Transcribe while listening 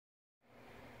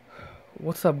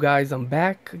What's up, guys? I'm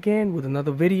back again with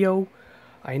another video.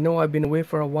 I know I've been away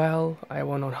for a while. I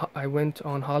went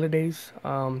on holidays.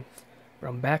 I'm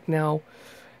back now,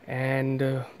 and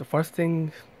the first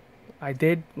thing I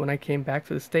did when I came back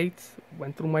to the States,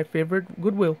 went through my favorite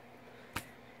Goodwill,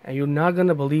 and you're not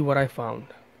gonna believe what I found.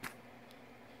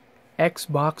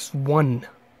 Xbox One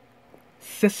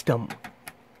system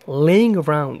laying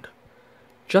around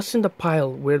just in the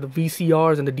pile where the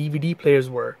VCRs and the DVD players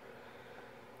were.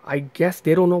 I guess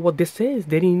they don't know what this is.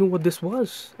 They didn't know what this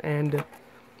was, and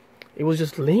it was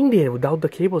just laying there without the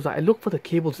cables. I looked for the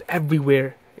cables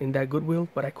everywhere in that Goodwill,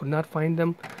 but I could not find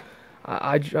them.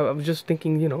 I was just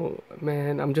thinking,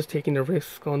 man, I'm just taking a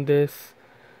risk on this,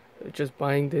 just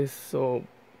buying this. So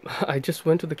I just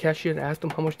went to the cashier and asked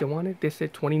them how much they wanted. They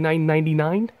said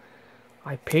 $29.99.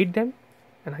 I paid them,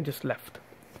 and I just left.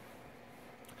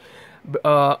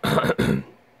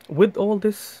 With all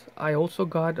this, I also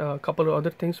got a couple of other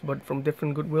things, but from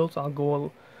different Goodwills. I'll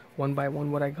go one by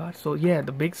one what I got. So yeah,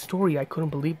 the big story, I couldn't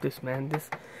believe this, man.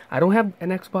 I don't have an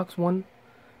Xbox One,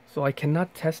 so I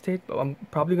cannot test it. But I'm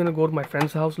probably gonna go to my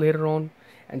friend's house later on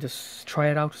and just try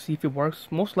it out to see if it works.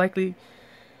 Most likely,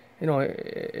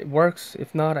 it works.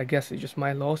 If not, I guess it's just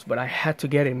my loss. But I had to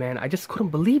get it, man. I just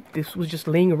couldn't believe this was just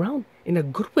laying around in a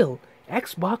Goodwill.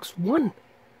 Xbox One.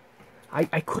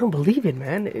 I couldn't believe it,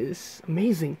 man. It's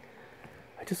amazing.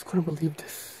 I just couldn't believe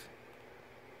this.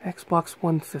 Xbox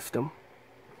One system.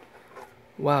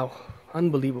 Wow.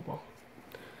 Unbelievable.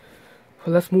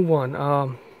 Well, let's move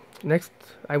on. Next,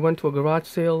 I went to a garage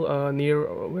sale near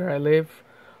where I live.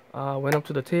 Went up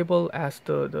to the table, asked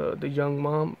the young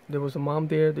mom. There was a mom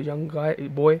there. The young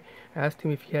boy, asked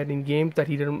him if he had any games that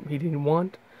he didn't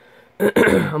want.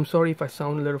 I'm sorry if I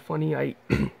sound a little funny. I'm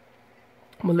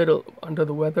a little under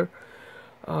the weather.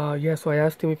 Yeah, so I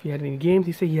asked him if he had any games.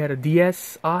 He said he had a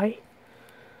DSi.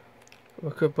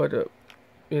 Okay, but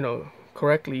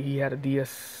correctly, he had a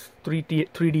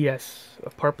 3DS,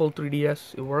 a purple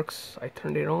 3DS. It works. I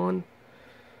turned it on.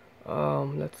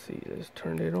 Let's see. Let's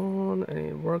turn it on, and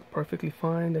it worked perfectly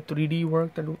fine. The 3D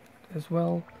worked as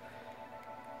well.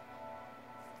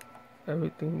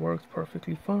 Everything works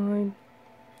perfectly fine.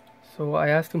 So I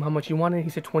asked him how much he wanted.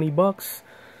 He said $20.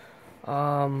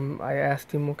 I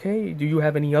asked him, okay, do you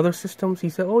have any other systems? He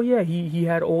said, oh yeah, he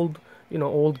had old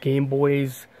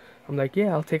Gameboys. I'm like,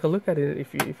 yeah, I'll take a look at it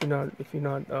if you're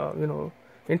not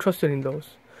interested in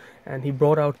those. And he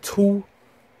brought out two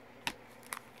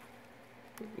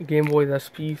Gameboys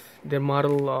SPs. Their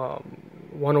model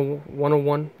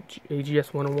 101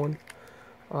 AGS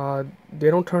 101.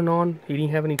 They don't turn on. He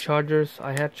didn't have any chargers.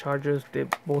 I had chargers. They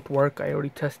both work. I already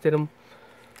tested them.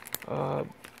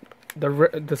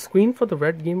 The screen for the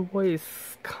red Game Boy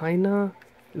is kinda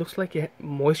looks like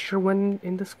moisture went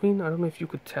in the screen. I don't know if you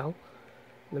could tell.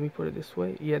 Let me put it this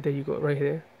way. Yeah, there you go, right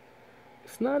there.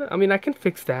 It's not. I mean, I can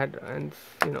fix that, and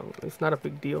it's not a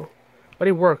big deal. But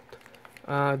it worked.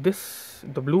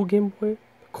 The blue Game Boy,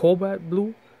 Cobalt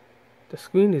Blue, the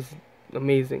screen is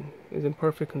amazing. It's in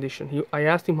perfect condition. I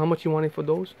asked him how much he wanted for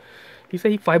those. He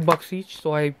said $5 each,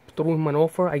 so I threw him an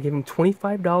offer. I gave him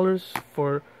 $25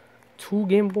 for two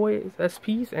Game Boy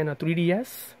SPs and a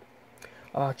 3DS.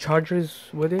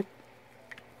 Chargers with it.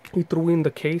 He threw in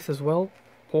the case as well.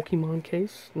 Pokemon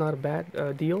case. Not a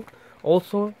bad deal.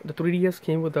 Also, the 3DS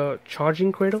came with a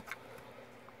charging cradle.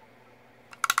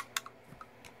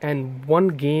 And one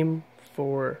game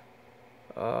for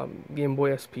Game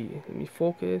Boy SP. Let me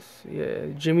focus. Yeah,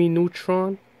 Jimmy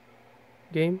Neutron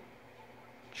game.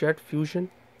 Jet Fusion.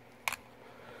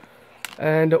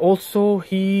 And also,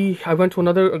 I went to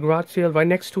another garage sale right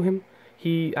next to him.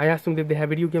 I asked him if they have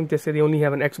video games. They said they only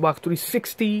have an Xbox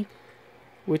 360,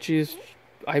 which is,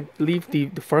 I believe, the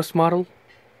first model.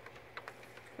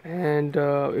 And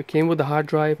it came with a hard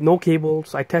drive, no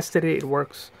cables. I tested it. It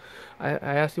works. I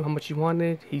asked him how much he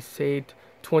wanted. He said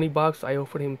 $20. I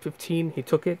offered him $15. He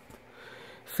took it.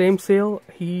 Same sale.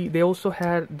 They also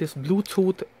had this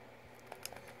Bluetooth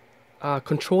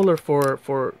controller for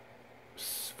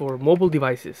mobile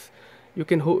devices. You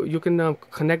can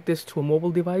connect this to a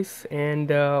mobile device and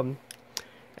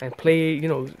play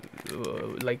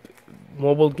like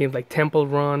mobile games like Temple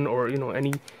Run or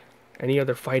any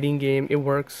other fighting game. It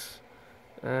works,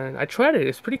 and I tried it.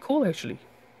 It's pretty cool, actually.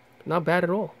 Not bad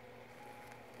at all.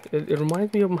 It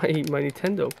reminds me of my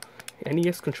Nintendo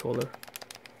NES controller.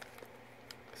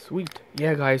 Sweet.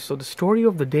 Yeah, guys, so the story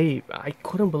of the day, I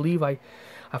couldn't believe I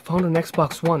found an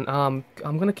Xbox One. I'm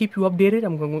gonna keep you updated.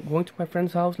 I'm going to my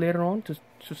friend's house later on to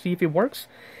see if it works,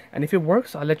 and if it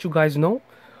works, I'll let you guys know.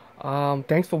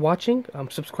 Thanks for watching.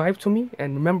 Subscribe to me,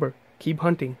 and remember, keep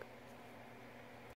hunting.